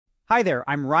Hi there,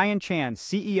 I'm Ryan Chan,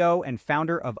 CEO and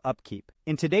founder of UpKeep.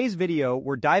 In today's video,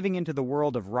 we're diving into the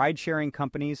world of ride-sharing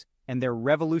companies and their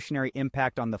revolutionary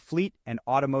impact on the fleet and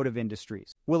automotive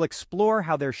industries. We'll explore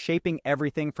how they're shaping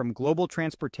everything from global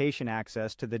transportation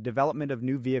access to the development of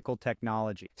new vehicle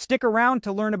technology. Stick around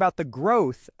to learn about the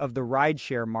growth of the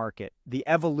rideshare market, the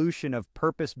evolution of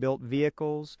purpose-built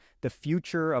vehicles, the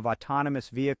future of autonomous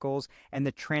vehicles, and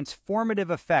the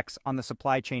transformative effects on the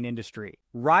supply chain industry.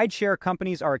 Rideshare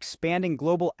companies are expanding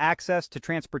global access to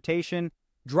transportation,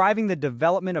 driving the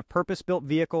development of purpose-built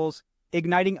vehicles,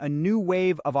 igniting a new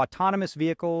wave of autonomous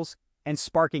vehicles, and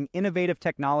sparking innovative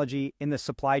technology in the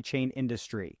supply chain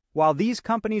industry. While these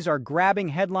companies are grabbing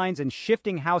headlines and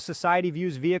shifting how society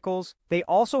views vehicles, they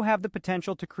also have the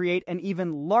potential to create an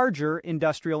even larger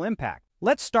industrial impact.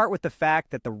 Let's start with the fact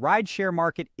that the rideshare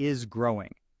market is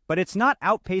growing, but it's not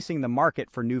outpacing the market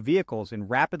for new vehicles in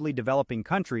rapidly developing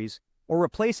countries or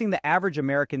replacing the average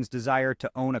American's desire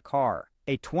to own a car.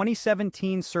 A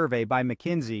 2017 survey by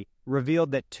McKinsey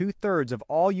revealed that 2/3 of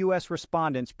all U.S.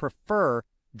 respondents prefer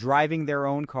driving their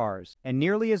own cars, and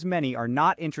nearly as many are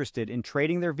not interested in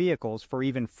trading their vehicles for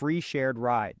even free shared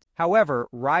rides. However,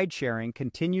 ride-sharing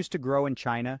continues to grow in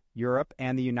China, Europe,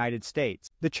 and the United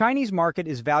States. The Chinese market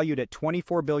is valued at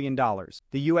 $24 billion,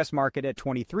 the U.S. market at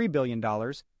 $23 billion,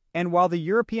 and while the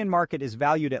European market is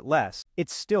valued at less,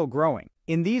 it's still growing.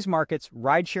 In these markets,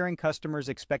 ride-sharing customers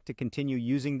expect to continue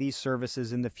using these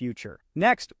services in the future.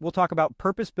 Next, we'll talk about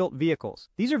purpose-built vehicles.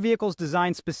 These are vehicles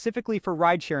designed specifically for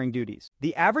ride-sharing duties.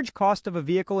 The average cost of a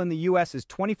vehicle in the U.S. is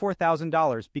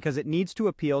 $24,000 because it needs to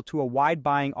appeal to a wide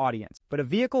buying audience. But a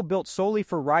vehicle built solely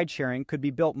for ride-sharing could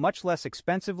be built much less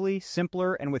expensively,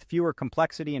 simpler, and with fewer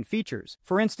complexity and features.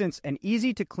 For instance, an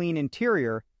easy-to-clean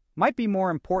interior might be more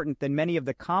important than many of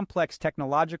the complex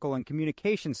technological and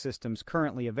communication systems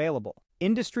currently available.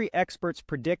 Industry experts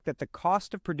predict that the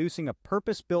cost of producing a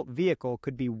purpose-built vehicle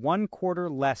could be 1/4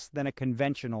 less than a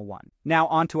conventional one. Now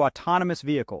onto autonomous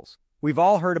vehicles. We've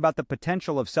all heard about the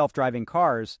potential of self-driving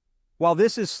cars. While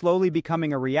this is slowly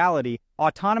becoming a reality,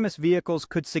 autonomous vehicles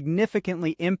could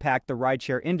significantly impact the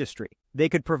rideshare industry. They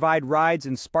could provide rides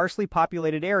in sparsely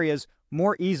populated areas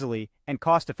more easily and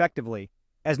cost-effectively,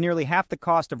 as nearly half the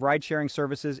cost of ride-sharing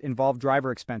services involve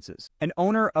driver expenses. An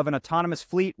owner of an autonomous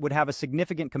fleet would have a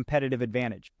significant competitive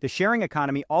advantage. The sharing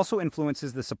economy also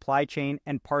influences the supply chain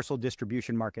and parcel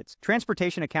distribution markets.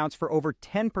 Transportation accounts for over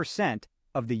 10%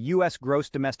 of the U.S. gross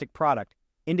domestic product,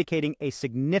 indicating a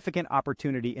significant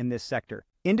opportunity in this sector.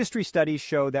 Industry studies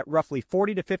show that roughly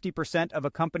 40 to 50% of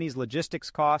a company's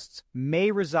logistics costs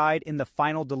may reside in the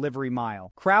final delivery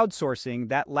mile. Crowdsourcing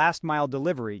that last-mile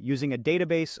delivery using a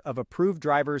database of approved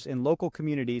drivers in local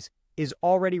communities is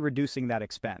already reducing that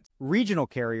expense. Regional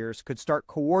carriers could start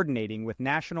coordinating with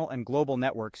national and global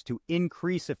networks to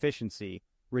increase efficiency,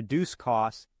 reduce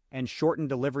costs, and shorten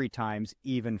delivery times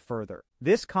even further.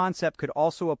 This concept could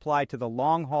also apply to the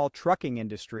long-haul trucking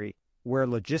industry, where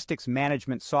logistics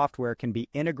management software can be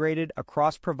integrated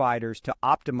across providers to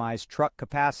optimize truck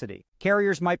capacity.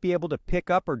 Carriers might be able to pick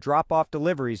up or drop off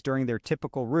deliveries during their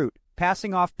typical route,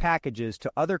 passing off packages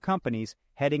to other companies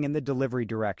heading in the delivery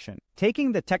direction.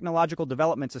 Taking the technological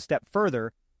developments a step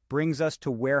further brings us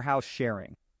to warehouse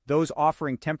sharing. Those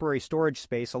offering temporary storage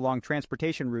space along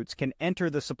transportation routes can enter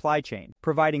the supply chain,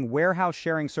 providing warehouse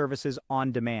sharing services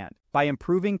on demand. By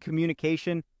improving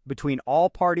communication between all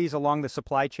parties along the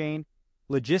supply chain,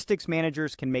 logistics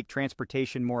managers can make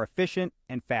transportation more efficient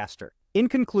and faster. In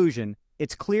conclusion,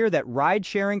 it's clear that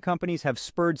ride-sharing companies have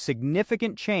spurred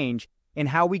significant change in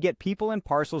how we get people and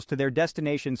parcels to their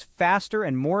destinations faster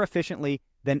and more efficiently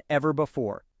than ever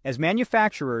before. As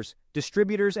manufacturers,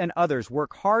 distributors, and others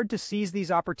work hard to seize these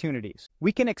opportunities,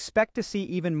 we can expect to see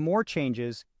even more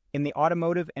changes in the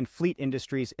automotive and fleet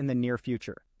industries in the near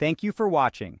future. Thank you for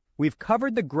watching. We've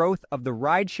covered the growth of the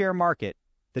rideshare market,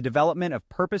 the development of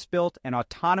purpose-built and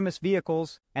autonomous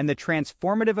vehicles, and the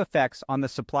transformative effects on the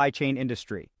supply chain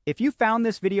industry. If you found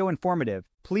this video informative,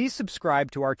 please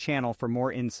subscribe to our channel for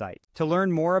more insight. To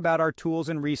learn more about our tools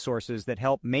and resources that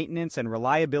help maintenance and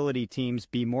reliability teams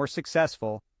be more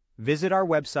successful, visit our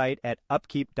website at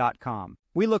upkeep.com.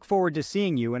 We look forward to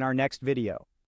seeing you in our next video.